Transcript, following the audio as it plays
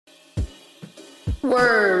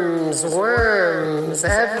Worms, worms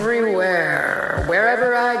everywhere.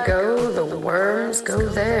 Wherever I go, the worms go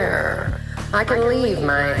there. I can leave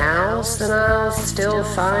my house and I'll still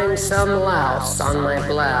find some louse on my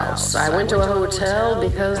blouse. I went to a hotel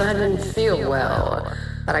because I didn't feel well.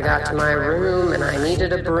 But I got to my room and I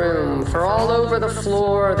needed a broom, for all over the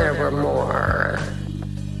floor there were more.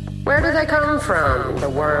 Where do they come from,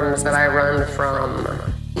 the worms that I run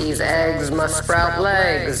from? These eggs must sprout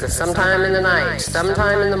legs, sometime in the night,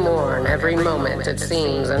 sometime in the morn. Every moment, it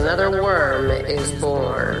seems, another worm is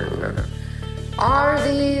born. Are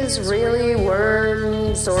these really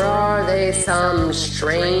worms, or are they some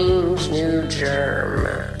strange new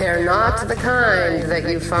germ? They're not the kind that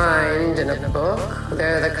you find in a book.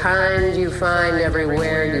 They're the kind you find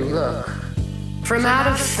everywhere you look. From out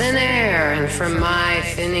of thin air and from my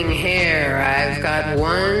thinning hair, I've got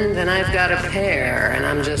one, then I've got a pair, and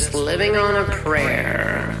I'm just living on a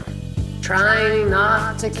prayer, trying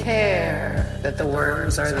not to care that the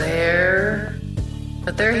worms are there,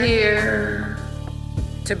 but they're here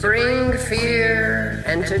to bring fear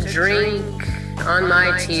and to drink on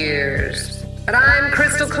my tears. But I'm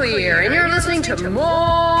crystal clear, and you're listening to more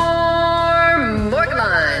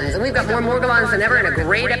Morgellons, and we've got more Morgellons than ever and a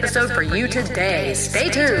great episode for you today. Stay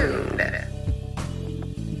tuned.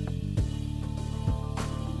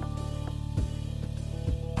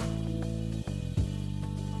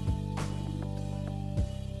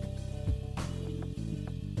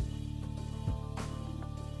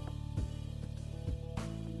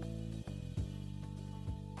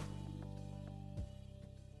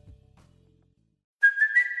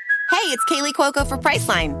 Hey, it's Kaylee Cuoco for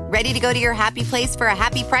Priceline. Ready to go to your happy place for a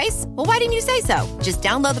happy price? Well, why didn't you say so? Just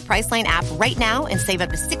download the Priceline app right now and save up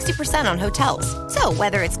to 60% on hotels. So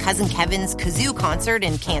whether it's Cousin Kevin's Kazoo Concert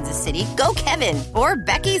in Kansas City, go Kevin, or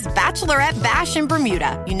Becky's Bachelorette Bash in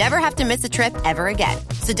Bermuda, you never have to miss a trip ever again.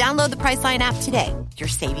 So download the Priceline app today. Your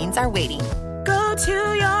savings are waiting. Go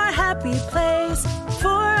to your happy place for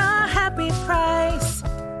a happy price.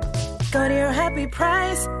 Go to your happy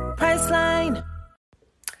price, Priceline.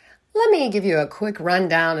 Let me give you a quick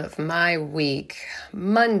rundown of my week.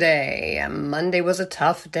 Monday was a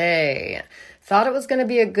tough day. Thought it was going to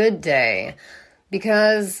be a good day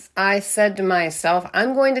because I said to myself,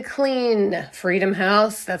 I'm going to clean Freedom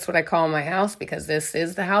House. That's what I call my house because this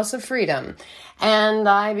is the house of freedom. And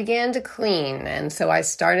I began to clean. And so I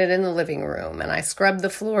started in the living room and I scrubbed the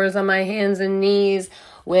floors on my hands and knees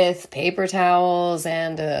with paper towels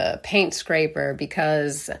and a paint scraper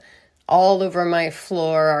because all over my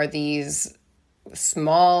floor are these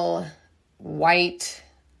small white,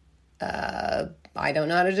 I don't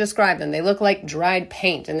know how to describe them. They look like dried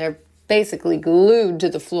paint and they're basically glued to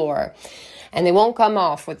the floor. And they won't come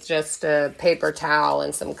off with just a paper towel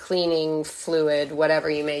and some cleaning fluid, whatever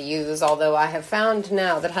you may use, although I have found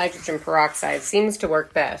now that hydrogen peroxide seems to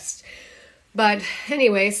work best. But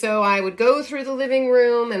anyway, so I would go through the living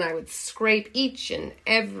room and I would scrape each and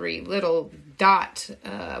every little dot,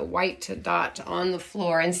 white dot on the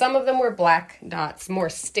floor. And some of them were black dots, more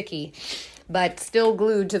sticky, but still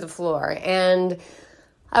glued to the floor. And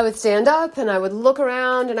I would stand up and I would look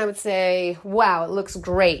around and I would say, wow, it looks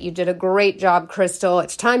great. You did a great job, Crystal.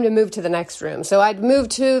 It's time to move to the next room. So I'd move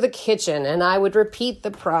to the kitchen and I would repeat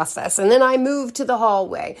the process. And then I moved to the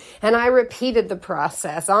hallway and I repeated the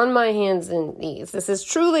process on my hands and knees. This is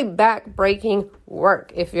truly back-breaking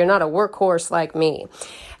work if you're not a workhorse like me.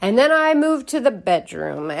 And then I moved to the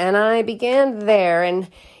bedroom and I began there, and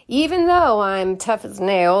even though I'm tough as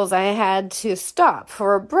nails, I had to stop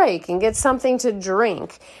for a break and get something to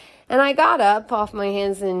drink. And I got up off my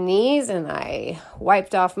hands and knees and I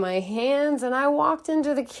wiped off my hands and I walked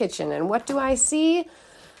into the kitchen. And what do I see?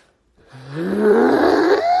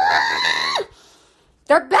 They're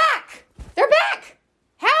back! They're back!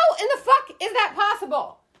 How in the fuck is that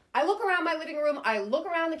possible? I look around my living room, I look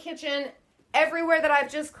around the kitchen, everywhere that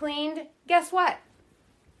I've just cleaned. Guess what?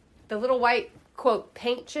 The little white, quote,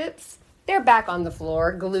 paint chips, they're back on the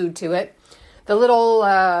floor, glued to it. The little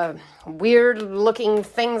weird-looking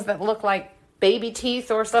things that look like baby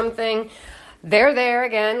teeth or something, they're there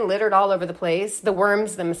again, littered all over the place. The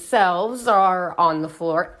worms themselves are on the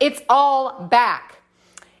floor. It's all back.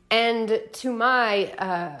 And to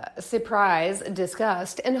my surprise,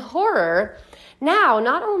 disgust, and horror, now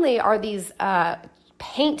not only are these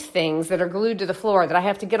paint things that are glued to the floor that I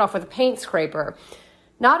have to get off with a paint scraper,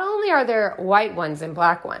 not only are there white ones and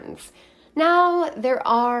black ones, now there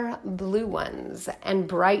are blue ones and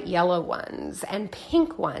bright yellow ones and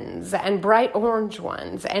pink ones and bright orange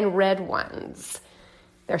ones and red ones.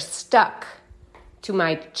 They're stuck to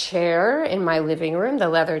my chair in my living room, the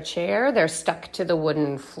leather chair. They're stuck to the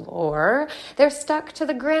wooden floor. They're stuck to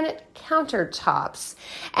the granite countertops.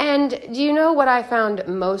 And do you know what I found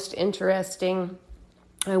most interesting?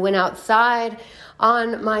 I went outside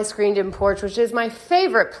on my screened-in porch, which is my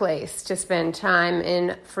favorite place to spend time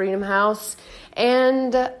in Freedom House,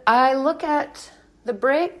 and I look at the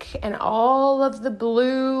brick and all of the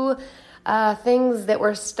blue things that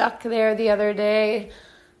were stuck there the other day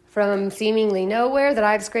from seemingly nowhere that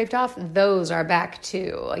I've scraped off. Those are back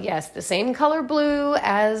too. Yes, the same color blue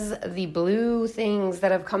as the blue things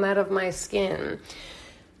that have come out of my skin.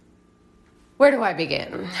 Where do I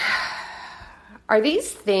begin? Are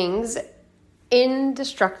these things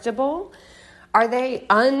indestructible? Are they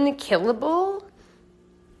unkillable?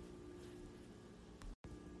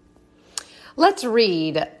 Let's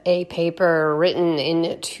read a paper written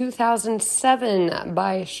in 2007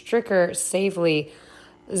 by Stricker, Savely,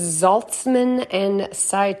 Zaltzman, and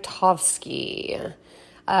Saitovsky.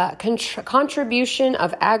 Contribution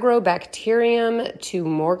of agrobacterium to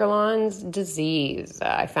Morgellons disease.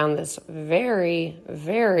 I found this very,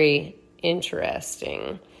 very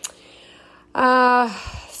interesting.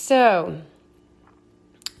 So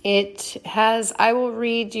it has, I will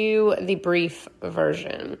read you the brief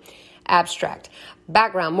version. Abstract.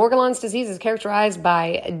 Background. Morgellons disease is characterized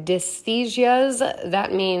by dysthesias.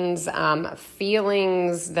 That means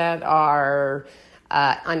feelings that are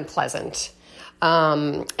unpleasant.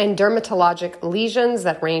 And dermatologic lesions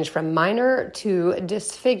that range from minor to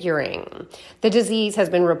disfiguring. The disease has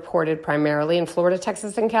been reported primarily in Florida,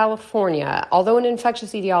 Texas, and California. Although an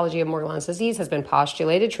infectious etiology of Morgellons disease has been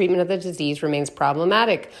postulated, treatment of the disease remains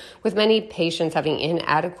problematic, with many patients having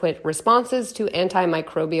inadequate responses to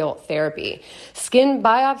antimicrobial therapy. Skin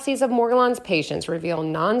biopsies of Morgellons patients reveal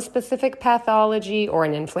nonspecific pathology or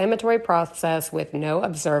an inflammatory process with no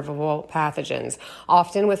observable pathogens,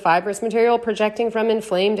 often with fibrous material projecting from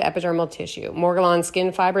inflamed epidermal tissue. Morgellons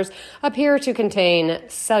skin fibers appear to contain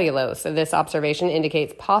cellulose. This observation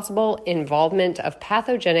indicates possible involvement of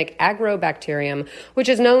pathogenic agrobacterium, which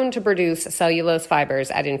is known to produce cellulose fibers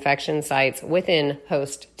at infection sites within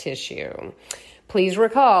host tissue. Please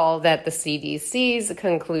recall that the CDC's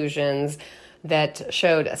conclusions that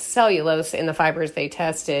showed cellulose in the fibers they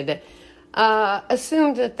tested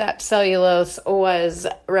assumed that cellulose was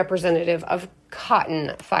representative of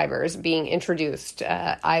cotton fibers being introduced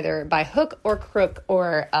either by hook or crook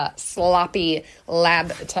or sloppy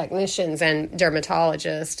lab technicians and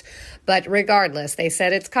dermatologists. But regardless, they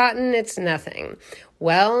said it's cotton, it's nothing.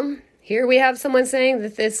 Well, here we have someone saying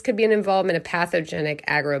that this could be an involvement of pathogenic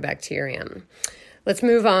agrobacterium. Let's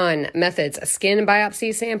move on. Methods. Skin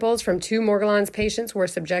biopsy samples from 2 Morgellons patients were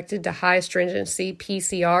subjected to high stringency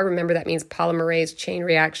PCR. Remember, that means polymerase chain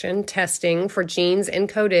reaction testing for genes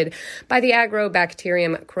encoded by the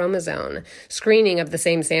agrobacterium chromosome. Screening of the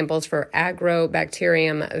same samples for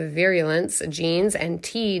agrobacterium virulence genes and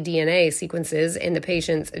tDNA sequences in the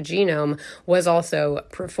patient's genome was also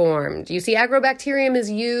performed. You see, agrobacterium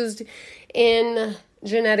is used in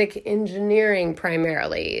genetic engineering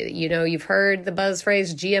primarily. You know, you've heard the buzz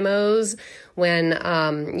phrase GMOs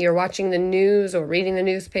when you're watching the news or reading the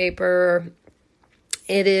newspaper.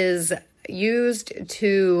 It is used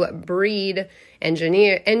to breed,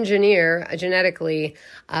 engineer genetically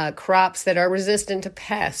crops that are resistant to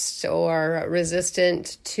pests or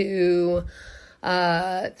resistant to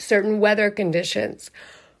certain weather conditions.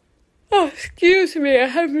 Oh, excuse me, I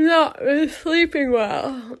have not been sleeping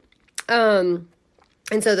well.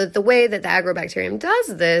 And so the way that the agrobacterium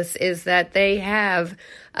does this is that they have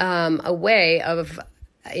a way of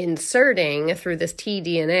inserting through this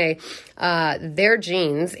tDNA their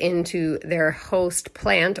genes into their host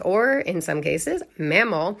plant or, in some cases,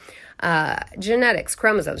 mammal genetics,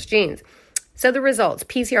 chromosomes, genes. So the results,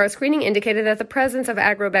 PCR screening indicated that the presence of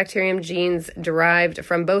agrobacterium genes derived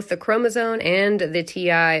from both the chromosome and the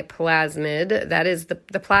TI plasmid, that is, the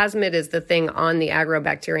plasmid is the thing on the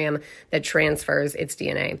agrobacterium that transfers its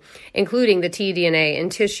DNA, including the tDNA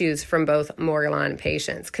in tissues from both Morgellon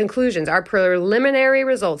patients. Conclusions, our preliminary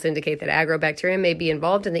results indicate that agrobacterium may be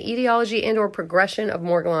involved in the etiology and or progression of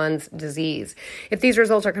Morgellons disease. If these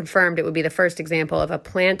results are confirmed, it would be the first example of a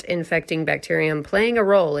plant-infecting bacterium playing a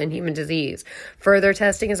role in human disease. Further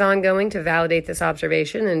testing is ongoing to validate this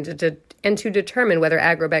observation and to determine whether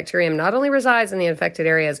agrobacterium not only resides in the infected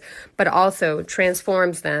areas, but also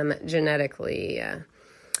transforms them genetically.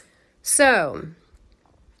 So,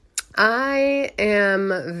 I am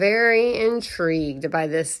very intrigued by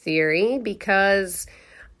this theory because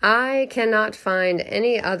I cannot find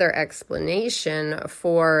any other explanation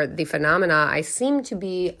for the phenomena I seem to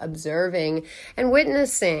be observing and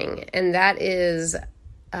witnessing, and that is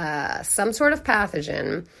some sort of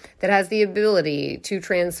pathogen that has the ability to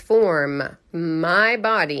transform my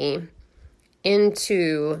body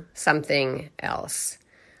into something else.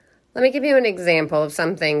 Let me give you an example of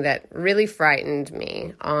something that really frightened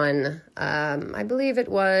me on, I believe it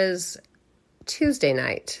was Tuesday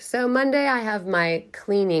night. So Monday I have my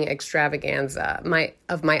cleaning extravaganza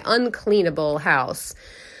of my uncleanable house.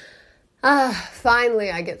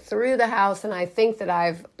 Finally I get through the house and I think that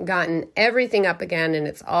I've gotten everything up again and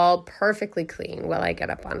it's all perfectly clean. Well, I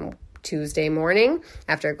get up on Tuesday morning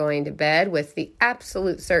after going to bed with the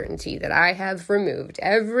absolute certainty that I have removed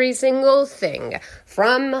every single thing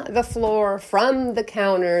from the floor, from the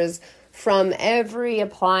counters, from every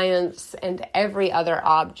appliance and every other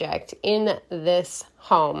object in this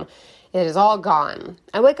home. It is all gone.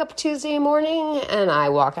 I wake up Tuesday morning and I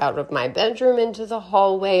walk out of my bedroom into the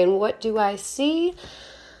hallway, and what do I see?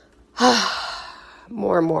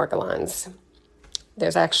 More Morgellons.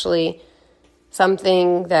 There's actually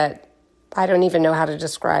something that I don't even know how to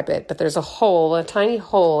describe it, but there's a tiny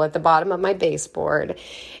hole at the bottom of my baseboard,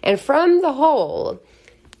 and from the hole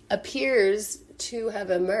appears to have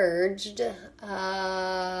emerged, there's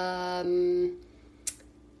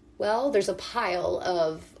a pile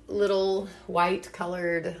of little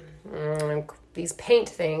white-colored, these paint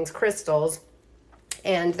things, crystals,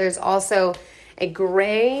 and there's also a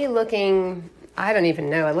gray-looking, I don't even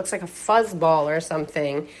know, it looks like a fuzzball or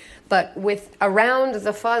something, but with around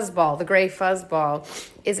the fuzzball, the gray fuzzball,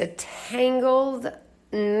 is a tangled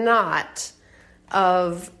knot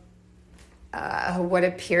of what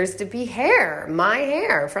appears to be hair, my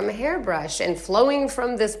hair from a hairbrush, and flowing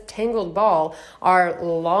from this tangled ball are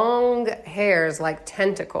long hairs like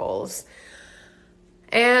tentacles.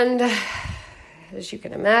 And as you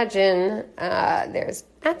can imagine, there's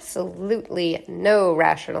absolutely no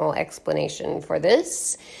rational explanation for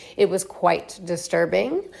this. It was quite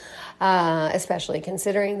disturbing, especially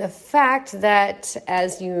considering the fact that,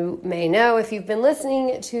 as you may know, if you've been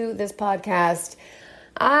listening to this podcast,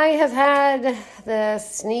 I have had the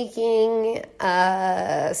sneaking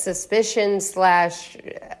suspicion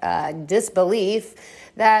 / disbelief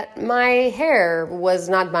that my hair was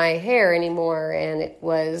not my hair anymore, and it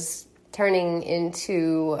was turning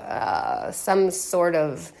into some sort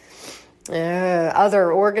of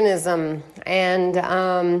other organism. And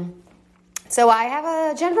so I have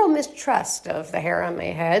a general mistrust of the hair on my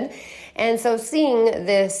head. And so seeing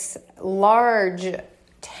this large,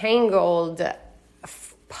 tangled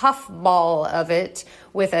puff ball of it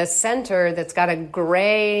with a center that's got a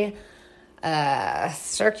gray,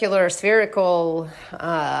 circular, spherical,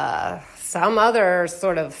 some other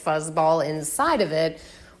sort of fuzzball inside of it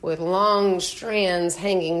with long strands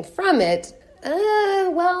hanging from it,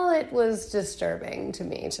 it was disturbing to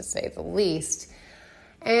me, to say the least.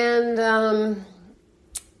 And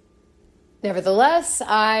nevertheless,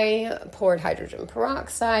 I poured hydrogen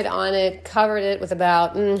peroxide on it, covered it with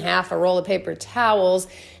about half a roll of paper towels,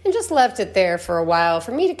 and just left it there for a while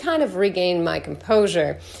for me to kind of regain my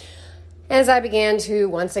composure. As I began to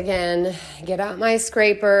once again get out my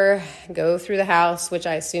scraper, go through the house, which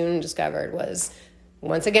I soon discovered was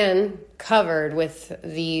once again covered with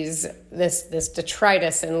this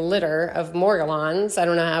detritus and litter of Morgellons. I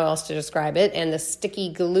don't know how else to describe it, and the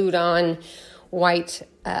sticky glued on white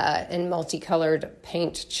and multicolored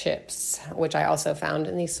paint chips, which I also found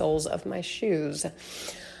in the soles of my shoes.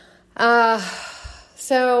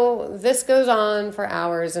 So this goes on for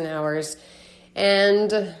hours and hours,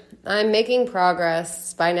 and I'm making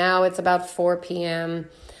progress. By now it's about 4 p.m.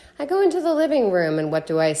 I go into the living room, and what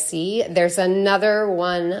do I see? There's another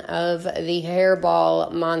one of the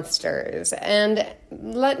hairball monsters. And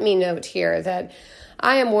let me note here that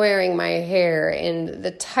I am wearing my hair in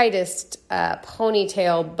the tightest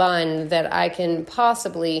ponytail bun that I can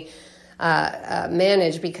possibly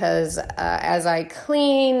manage, because as I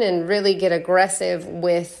clean and really get aggressive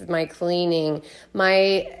with my cleaning,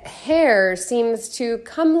 my hair seems to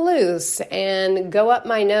come loose and go up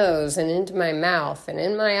my nose and into my mouth and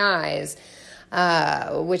in my eyes,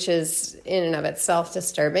 which is in and of itself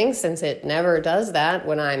disturbing, since it never does that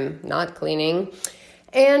when I'm not cleaning.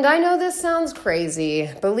 And I know this sounds crazy.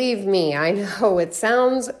 Believe me, I know it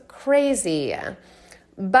sounds crazy.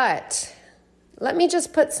 But let me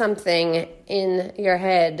just put something in your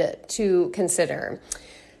head to consider.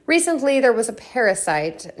 Recently, there was a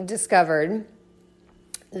parasite discovered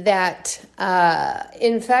that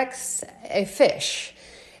infects a fish.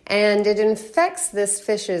 and it infects this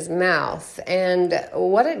fish's mouth. And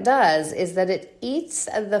what it does is that it eats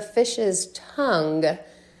the fish's tongue,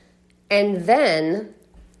 and then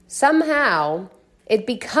somehow it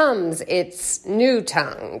becomes its new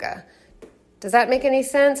tongue. Does that make any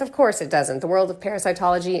sense? Of course it doesn't. The world of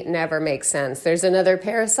parasitology never makes sense. There's another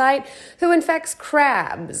parasite who infects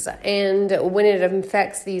crabs, and when it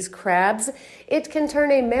infects these crabs, it can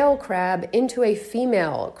turn a male crab into a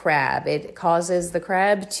female crab. It causes the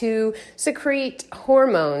crab to secrete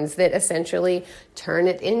hormones that essentially turn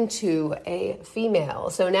it into a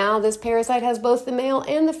female. So now this parasite has both the male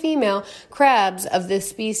and the female crabs of this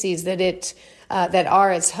species that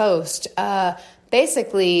are its host,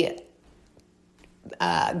 basically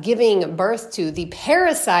giving birth to the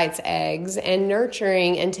parasite's eggs and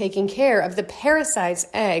nurturing and taking care of the parasite's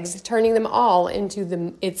eggs, turning them all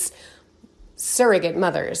into its surrogate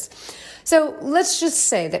mothers. So let's just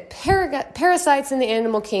say that parasites in the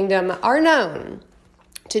animal kingdom are known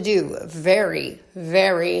to do very,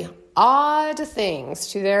 very odd things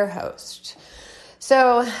to their host.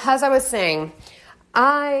 So as I was saying,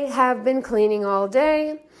 I have been cleaning all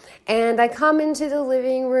day. And I come into the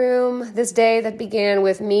living room this day that began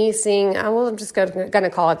with me seeing, I'm just going to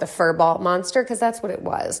call it the furball monster, because that's what it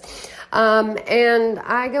was. And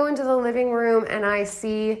I go into the living room and I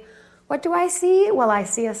see, what do I see? Well, I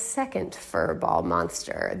see a second furball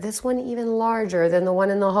monster. This one even larger than the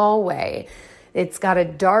one in the hallway. It's got a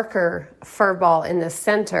darker fur ball in the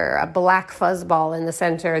center, a black fuzz ball in the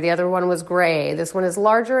center. The other one was gray. This one is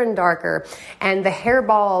larger and darker, and the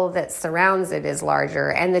hairball that surrounds it is larger,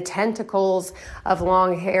 and the tentacles of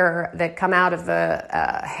long hair that come out of the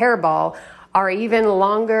hairball are even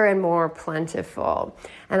longer and more plentiful.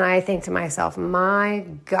 And I think to myself, my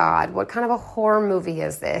God, what kind of a horror movie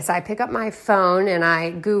is this? I pick up my phone and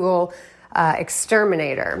I Google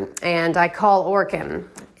exterminator, and I call Orkin,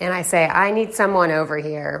 and I say, I need someone over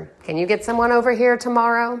here. Can you get someone over here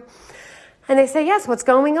tomorrow? And they say, yes, what's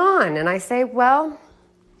going on? And I say, well,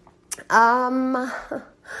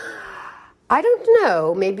 I don't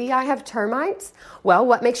know. Maybe I have termites. Well,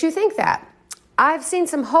 what makes you think that? I've seen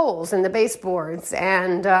some holes in the baseboards,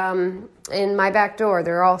 and in my back door,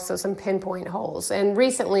 there are also some pinpoint holes. And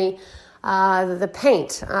recently, the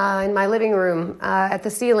paint in my living room at the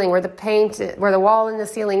ceiling where the wall and the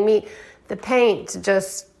ceiling meet, the paint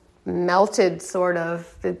just melted sort of.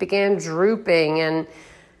 It began drooping, and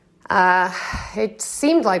it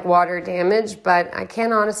seemed like water damage, but I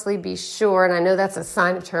can't honestly be sure, and I know that's a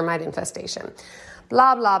sign of termite infestation.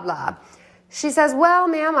 Blah, blah, blah. She says, well,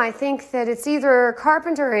 ma'am, I think that it's either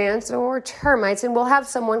carpenter ants or termites, and we'll have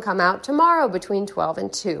someone come out tomorrow between 12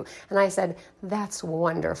 and 2. And I said, that's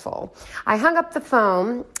wonderful. I hung up the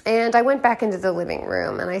phone, and I went back into the living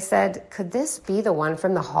room, and I said, could this be the one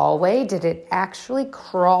from the hallway? Did it actually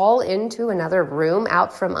crawl into another room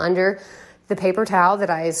out from under the paper towel that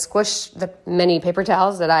I squished, the many paper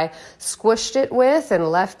towels that I squished it with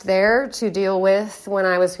and left there to deal with when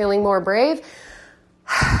I was feeling more brave?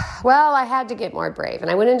 Well, I had to get more brave,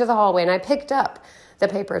 and I went into the hallway and I picked up the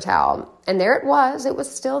paper towel, and there it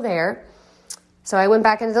was still there. So I went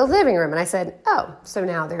back into the living room and I said, oh, so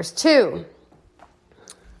now there's 2.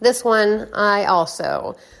 This one I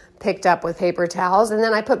also picked up with paper towels, and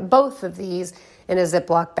then I put both of these in a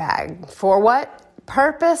Ziploc bag. For what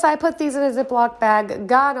purpose I put these in a Ziploc bag,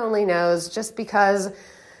 God only knows, just because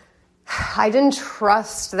I didn't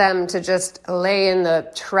trust them to just lay in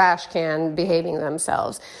the trash can behaving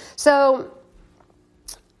themselves. So,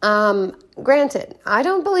 granted, I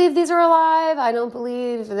don't believe these are alive. I don't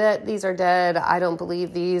believe that these are dead. I don't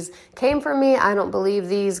believe these came from me. I don't believe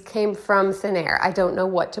these came from thin air. I don't know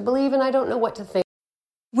what to believe, and I don't know what to think.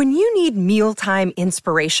 When you need mealtime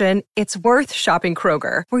inspiration, it's worth shopping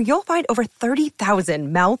Kroger, where you'll find over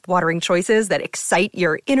 30,000 mouth-watering choices that excite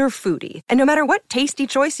your inner foodie. And no matter what tasty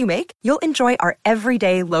choice you make, you'll enjoy our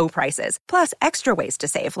everyday low prices, plus extra ways to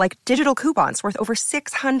save, like digital coupons worth over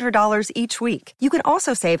 $600 each week. You can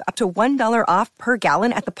also save up to $1 off per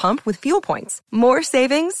gallon at the pump with fuel points. More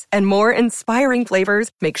savings and more inspiring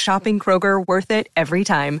flavors make shopping Kroger worth it every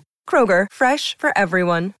time. Kroger, fresh for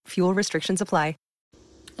everyone. Fuel restrictions apply.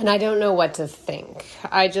 And I don't know what to think.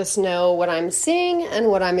 I just know what I'm seeing and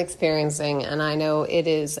what I'm experiencing, and I know it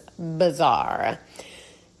is bizarre.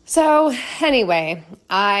 So anyway,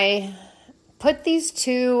 I put these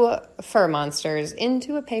 2 fur monsters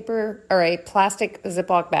into a paper or a plastic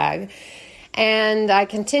Ziploc bag, and I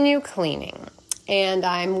continue cleaning. And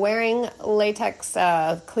I'm wearing latex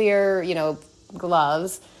clear,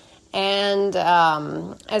 gloves. And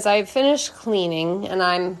as I finish cleaning and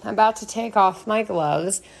I'm about to take off my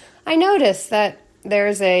gloves, I notice that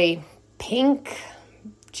there's a pink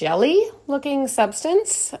jelly-looking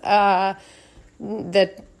substance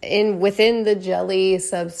within the jelly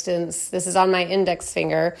substance. This is on my index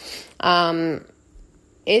finger.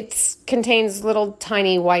 It contains little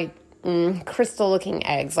tiny white crystal-looking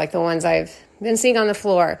eggs, like the ones I've been seeing on the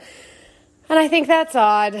floor. And I think that's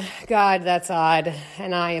odd. God, that's odd.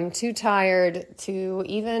 And I am too tired to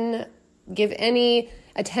even give any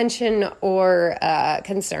attention or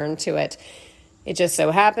concern to it. It just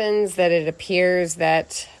so happens that it appears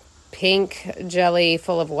that pink jelly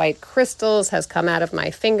full of white crystals has come out of my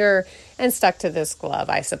finger and stuck to this glove.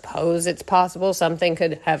 I suppose it's possible something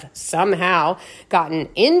could have somehow gotten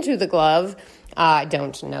into the glove. I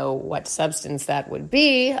don't know what substance that would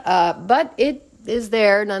be, but it is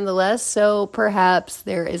there nonetheless, so perhaps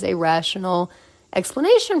there is a rational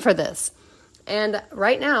explanation for this. And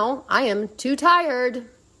right now, I am too tired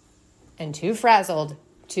and too frazzled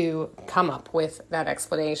to come up with that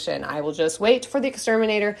explanation. I will just wait for the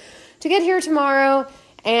exterminator to get here tomorrow,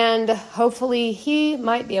 and hopefully he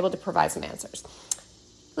might be able to provide some answers.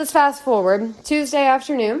 Let's fast forward. Tuesday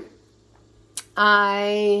afternoon,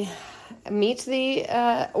 I meet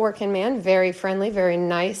the working man, very friendly, very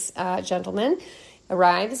nice gentleman,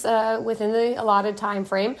 arrives within the allotted time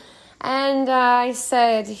frame. And I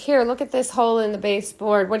said, here, look at this hole in the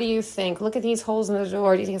baseboard. What do you think? Look at these holes in the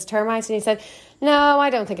door. Do you think it's termites? And he said, no, I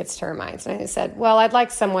don't think it's termites. And I said, well, I'd like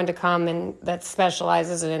someone to come and that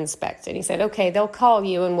specializes and inspect. And he said, okay, they'll call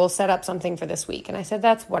you and we'll set up something for this week. And I said,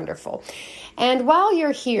 that's wonderful. And while you're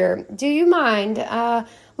here, do you mind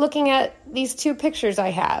looking at these two pictures I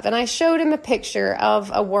have? And I showed him a picture of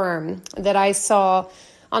a worm that I saw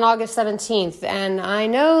on August 17th, and I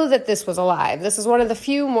know that this was alive. This is one of the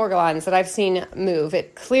few Morgellons that I've seen move.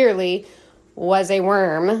 It clearly was a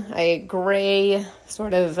worm, a gray,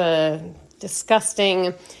 sort of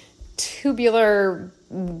disgusting, tubular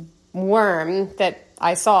worm that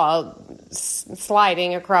I saw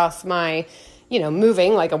sliding across my,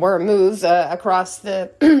 moving like a worm moves across the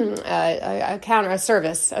a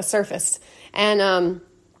surface. And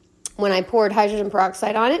when I poured hydrogen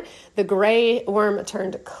peroxide on it, the gray worm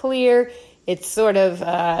turned clear. It sort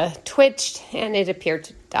of twitched, and it appeared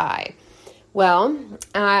to die. Well,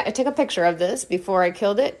 I took a picture of this before I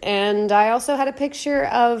killed it, and I also had a picture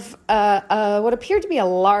of what appeared to be a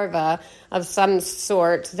larva of some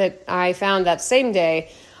sort that I found that same day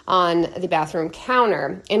on the bathroom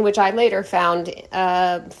counter, in which I later found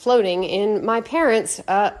floating in my parents'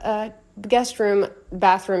 guest room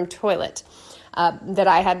bathroom toilet. That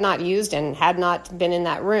I had not used and had not been in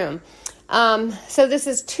that room. So this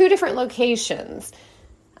is two different locations.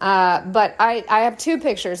 But I have two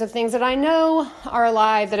pictures of things that I know are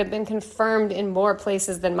alive that have been confirmed in more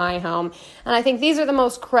places than my home. And I think these are the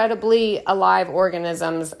most credibly alive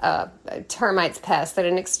organisms, termites, pests, that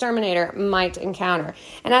an exterminator might encounter.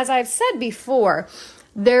 And as I've said before,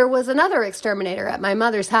 there was another exterminator at my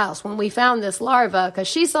mother's house when we found this larva, because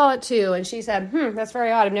she saw it too, and she said, that's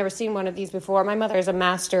very odd. I've never seen one of these before. My mother is a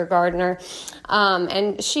master gardener,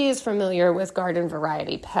 and she is familiar with garden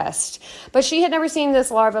variety pest. But she had never seen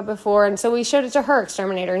this larva before, and so we showed it to her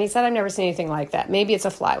exterminator, and he said, I've never seen anything like that. Maybe it's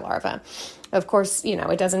a fly larva. Of course,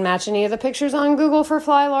 it doesn't match any of the pictures on Google for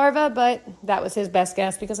fly larva, but that was his best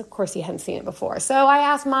guess because, of course, he hadn't seen it before. So I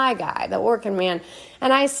asked my guy, the working man,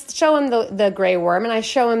 and I show him the gray worm, and I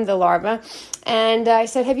show him the larva, and I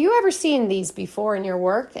said, have you ever seen these before in your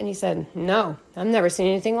work? And he said, no, I've never seen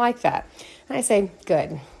anything like that. And I say,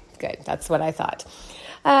 good, that's what I thought.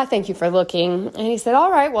 Thank you for looking. And he said,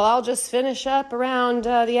 all right, well, I'll just finish up around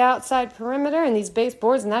the outside perimeter and these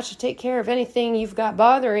baseboards, and that should take care of anything you've got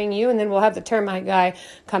bothering you, and then we'll have the termite guy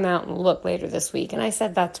come out and look later this week. And I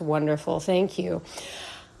said, that's wonderful. Thank you.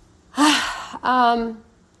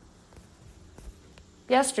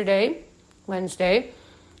 Yesterday, Wednesday,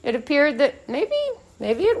 it appeared that maybe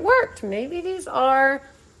it worked. Maybe these are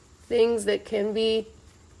things that can be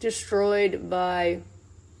destroyed by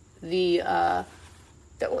the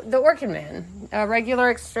working man, a regular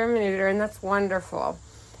exterminator, and that's wonderful.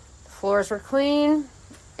 The floors were clean,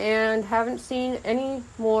 and haven't seen any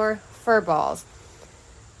more fur balls.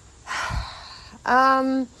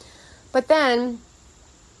 But then,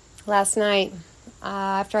 last night,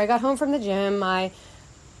 after I got home from the gym, I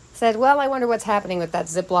said, well, I wonder what's happening with that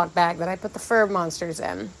Ziploc bag that I put the fur monsters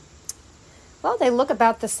in. Well, they look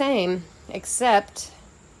about the same, except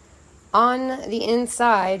on the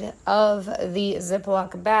inside of the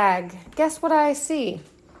Ziploc bag, guess what I see?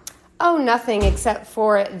 Oh, nothing except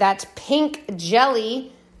for that pink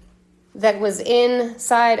jelly that was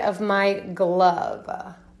inside of my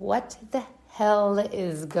glove. What the hell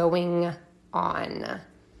is going on?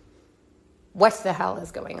 What the hell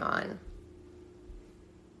is going on?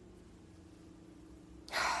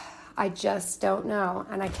 I just don't know,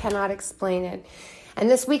 and I cannot explain it. And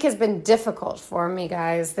this week has been difficult for me,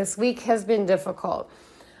 guys. This week has been difficult.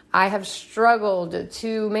 I have struggled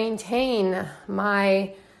to maintain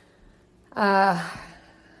my calm,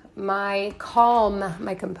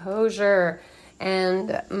 my composure,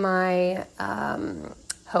 and my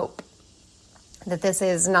hope that this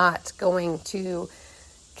is not going to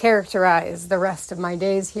characterize the rest of my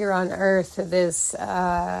days here on earth, this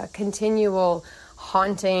continual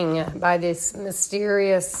haunting by these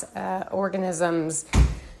mysterious organisms.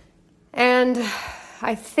 And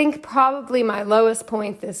I think probably my lowest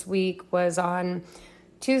point this week was on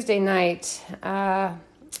Tuesday night.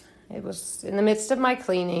 It was in the midst of my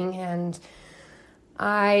cleaning, and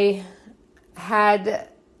I had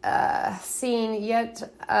seen yet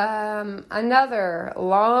another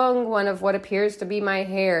long one of what appears to be my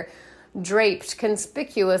hair draped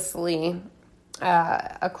conspicuously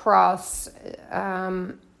across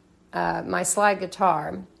my slide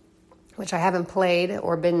guitar, which I haven't played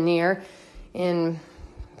or been near in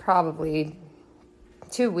probably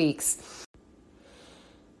 2 weeks.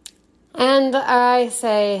 And I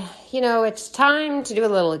say, it's time to do a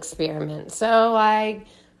little experiment. So I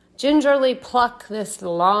gingerly pluck this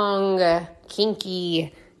long,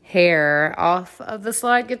 kinky hair off of the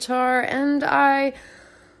slide guitar, and I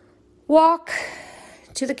walk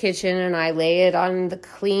to the kitchen and I lay it on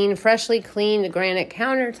the freshly cleaned granite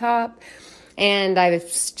countertop, and I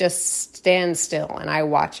just stand still and I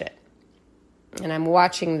watch it. And I'm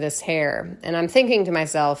watching this hair, and I'm thinking to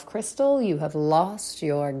myself, Crystal, you have lost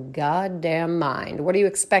your goddamn mind. What are you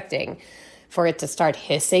expecting? For it to start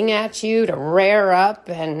hissing at you, to rear up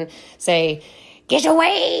and say, get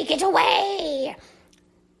away, get away.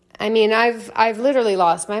 I mean, I've literally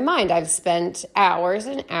lost my mind. I've spent hours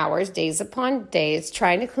and hours, days upon days,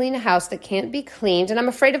 trying to clean a house that can't be cleaned, and I'm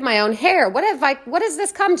afraid of my own hair. What has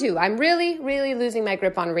this come to? I'm really, really losing my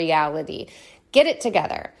grip on reality. Get it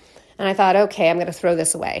together. And I thought, okay, I'm going to throw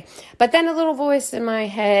this away. But then a little voice in my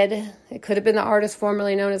head, it could have been the artist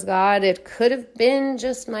formerly known as God, it could have been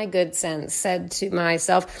just my good sense, said to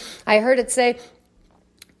myself, I heard it say,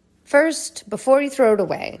 first, before you throw it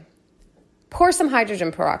away, pour some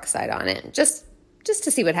hydrogen peroxide on it, just to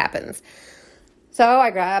see what happens. So I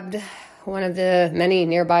grabbed one of the many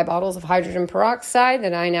nearby bottles of hydrogen peroxide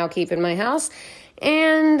that I now keep in my house,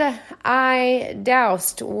 and I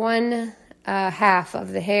doused one half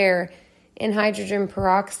of the hair in hydrogen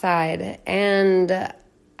peroxide. And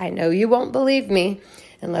I know you won't believe me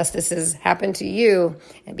unless this has happened to you,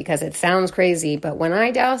 and because it sounds crazy, but when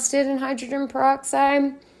I doused it in hydrogen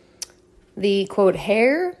peroxide, the quote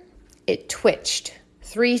hair, it twitched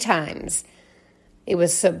 3 times. It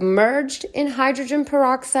was submerged in hydrogen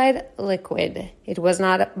peroxide liquid. It was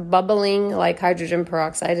not bubbling like hydrogen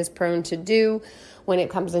peroxide is prone to do when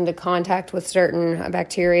it comes into contact with certain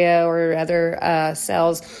bacteria or other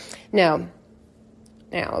cells. No,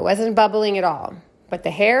 it wasn't bubbling at all. But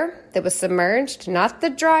the hair that was submerged, not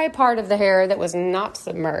the dry part of the hair that was not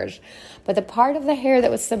submerged, but the part of the hair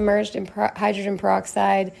that was submerged in hydrogen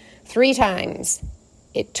peroxide 3 times,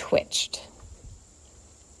 it twitched.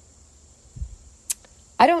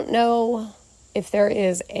 I don't know if there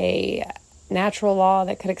is a natural law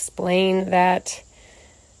that could explain that.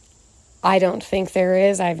 I don't think there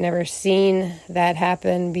is. I've never seen that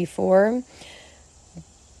happen before.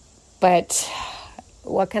 But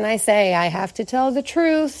what can I say? I have to tell the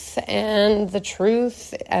truth. And the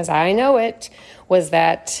truth, as I know it, was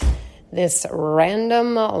that this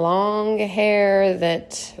random long hair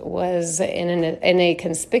that was in a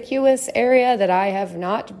conspicuous area that I have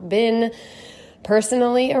not been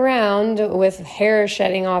personally around with hair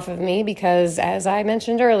shedding off of me, because as I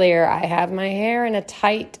mentioned earlier, I have my hair in a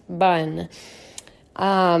tight bun.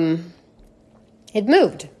 It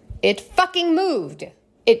moved. It fucking moved.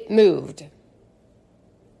 It moved.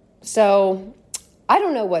 So I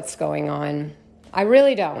don't know what's going on. I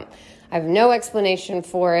really don't. I have no explanation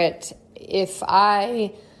for it. If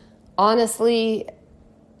I honestly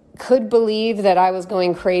could believe that I was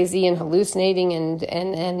going crazy and hallucinating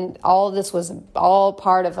and all of this was all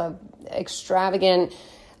part of a extravagant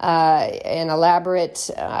and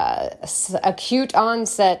elaborate acute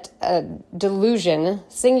onset delusion,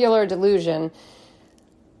 singular delusion,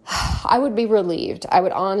 I would be relieved. I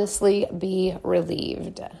would honestly be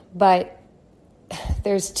relieved. But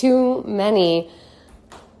there's too many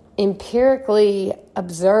empirically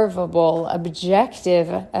observable,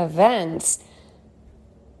 objective events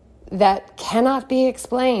that cannot be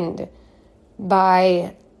explained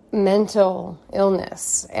by mental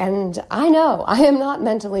illness. And I know I am not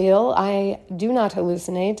mentally ill. I do not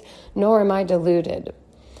hallucinate, nor am I deluded.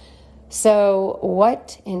 So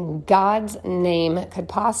what in God's name could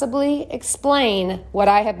possibly explain what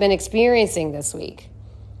I have been experiencing this week?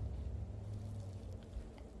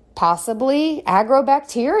 Possibly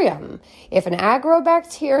agrobacterium. If an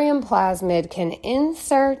agrobacterium plasmid can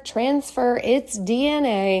transfer its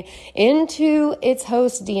DNA into its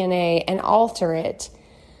host DNA and alter it,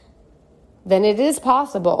 then it is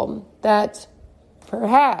possible that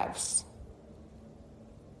perhaps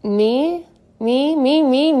me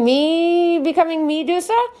becoming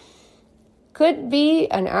Medusa could be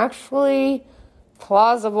an actually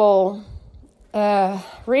plausible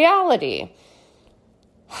reality.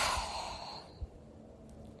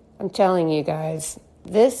 I'm telling you guys,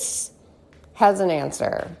 this has an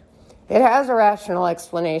answer. It has a rational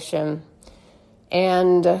explanation.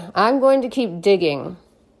 And I'm going to keep digging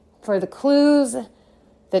for the clues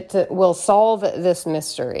that will solve this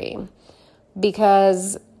mystery.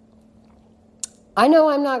 Because I know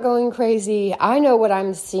I'm not going crazy. I know what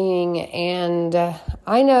I'm seeing. And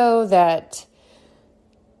I know that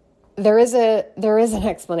there is an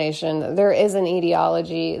explanation. There is an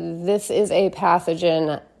etiology. This is a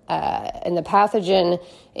pathogen. And the pathogen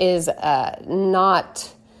is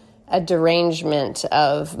not a derangement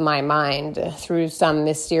of my mind through some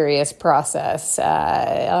mysterious process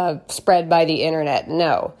spread by the internet.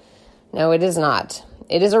 No, it is not.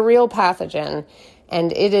 It is a real pathogen,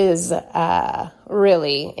 and it is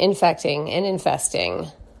really infecting and infesting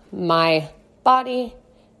my body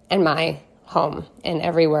and my home and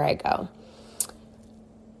everywhere I go.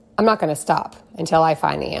 I'm not going to stop until I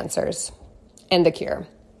find the answers and the cure.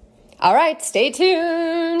 All right, stay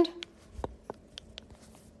tuned.